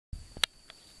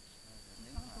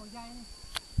dây này.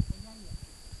 Dây vậy.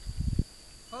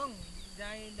 Không,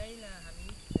 dây đây là hắn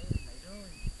lấy rồi.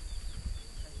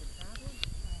 Phải kiểm tra thôi.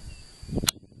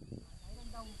 Lấy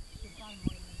đến đâu kiểm tra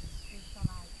rồi kiểm tra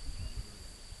lại.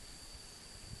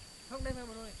 Không đây phải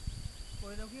một rồi.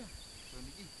 Rồi đâu kia? Rồi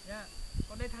đi. Dạ.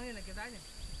 Còn đây thằng này là kiểu đáy này.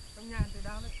 Trong nhà từ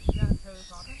đau đấy, nhà thờ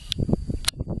xót đấy.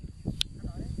 Nó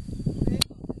nói đấy. Thế.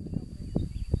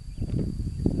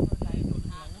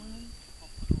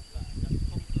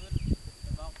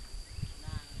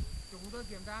 Chúng tôi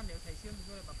kiểm tra nếu thấy xương chúng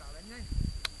tôi là báo cáo lên ngay.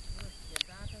 Kiểm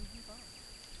tra xem chứ có.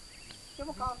 Chứ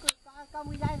mà có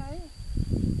cái dây này.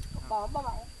 Bỏ bao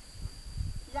bạn.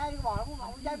 Dây bỏ không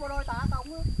bỏ dây bộ đôi tá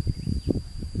cống á.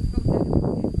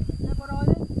 Dây bộ đôi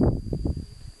đấy.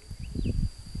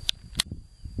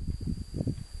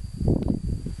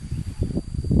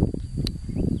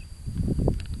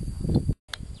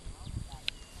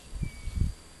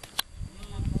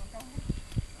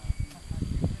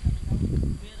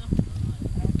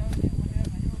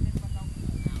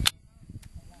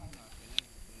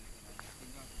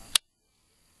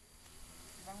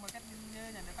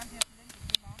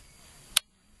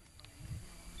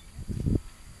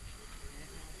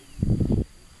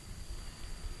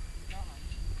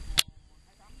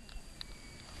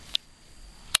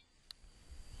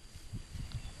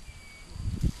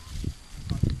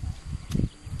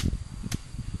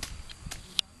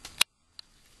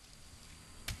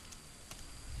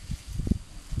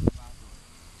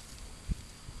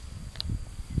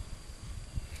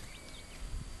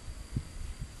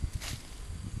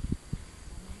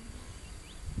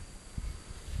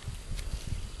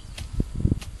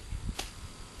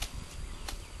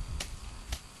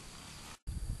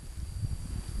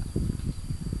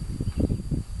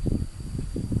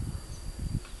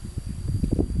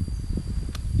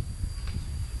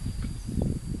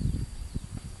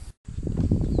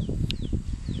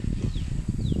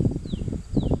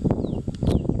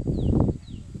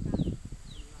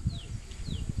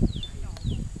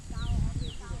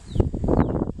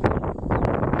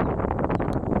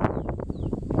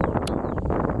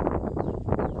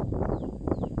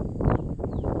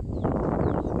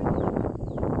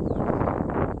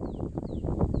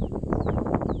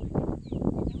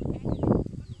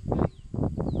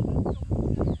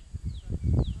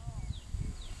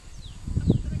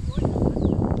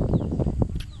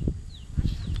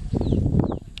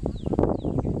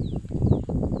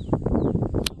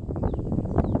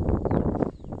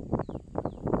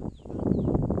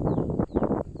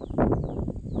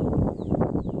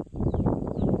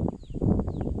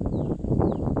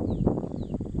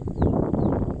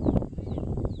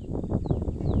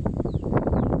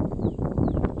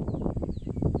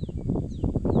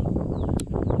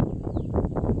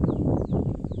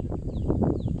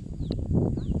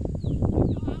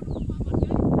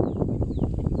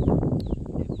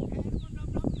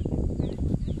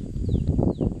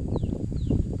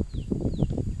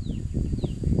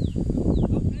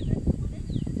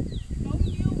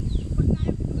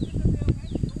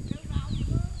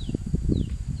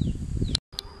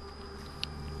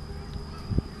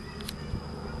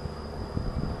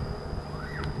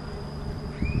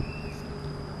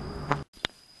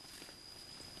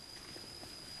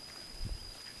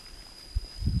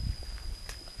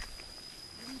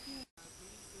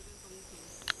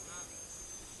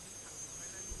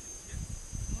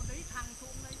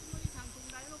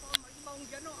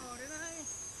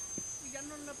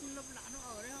 Nó lạ nó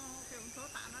ở đấy không kiểu số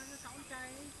tạ nó sáu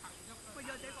cây bây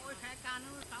giờ thấy có cái khe can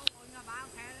nó sáu ngôi nhà ba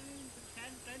khe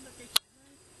trên nó cái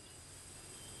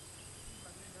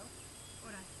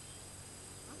ở đây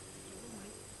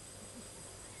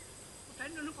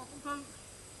trên nó có công thương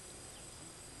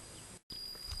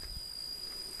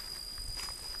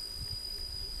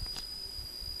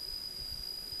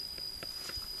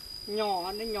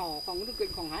nhỏ nó nhỏ khoảng nó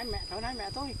khoảng hai mẹ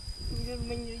thôi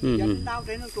mình dẫn đao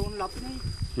trên nó trốn lập đấy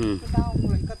cái đao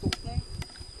 10 cả tụt đấy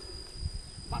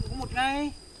bạn có một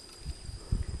ngày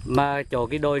mà chỗ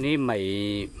cái đôi ní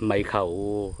mấy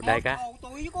khẩu đây cả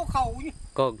tôi có khẩu chứ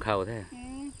có khẩu thế à?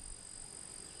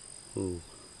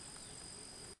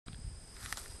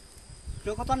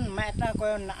 Rồi có tuần mẹ là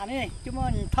còn nã này chứ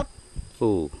mà thấp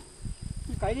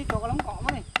cái đi cho có lắm cỏ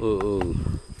này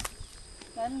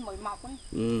nên mới mọc ấy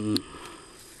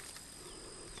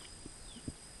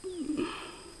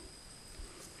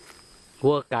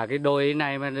Vua cả cái đôi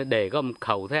này mà để có một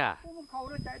khẩu thế à? Một khẩu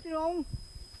rồi chạy chứ không?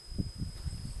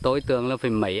 Tôi tưởng là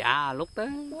phải mấy A lúc đấy.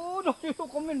 Ôi trời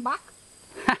có miền Bắc.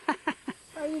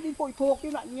 Đây đi phổi thuộc chứ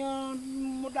lại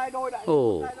một đài đôi đại.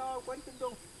 Đài đôi quên chân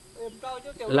dung.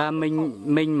 Là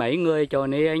mình mấy người chỗ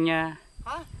này anh nha.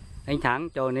 Hả? Anh Thắng,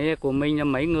 chỗ này của mình là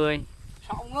mấy người?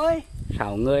 6 người.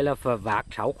 6 người là phải vác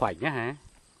 6 khoảnh á hả?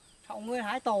 6 người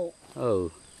 2 tổ. Ừ.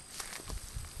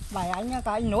 7 anh nha,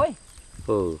 cả anh nuôi.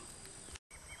 Ừ.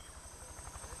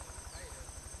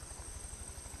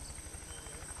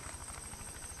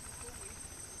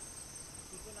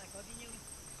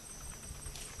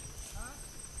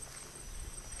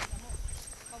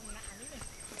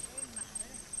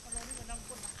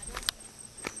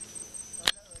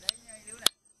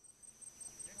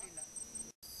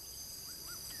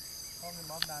 Không thì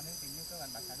móm đàn tính như các bạn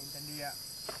bắt sản định chân địa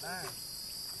đây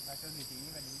và cho vị trí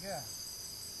và đúng chưa,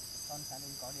 còn sản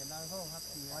định có điểm nào không hấp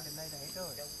thì qua đến đây là hết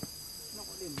rồi. Nó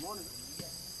có điểm món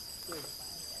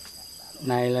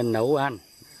Này là nấu ăn.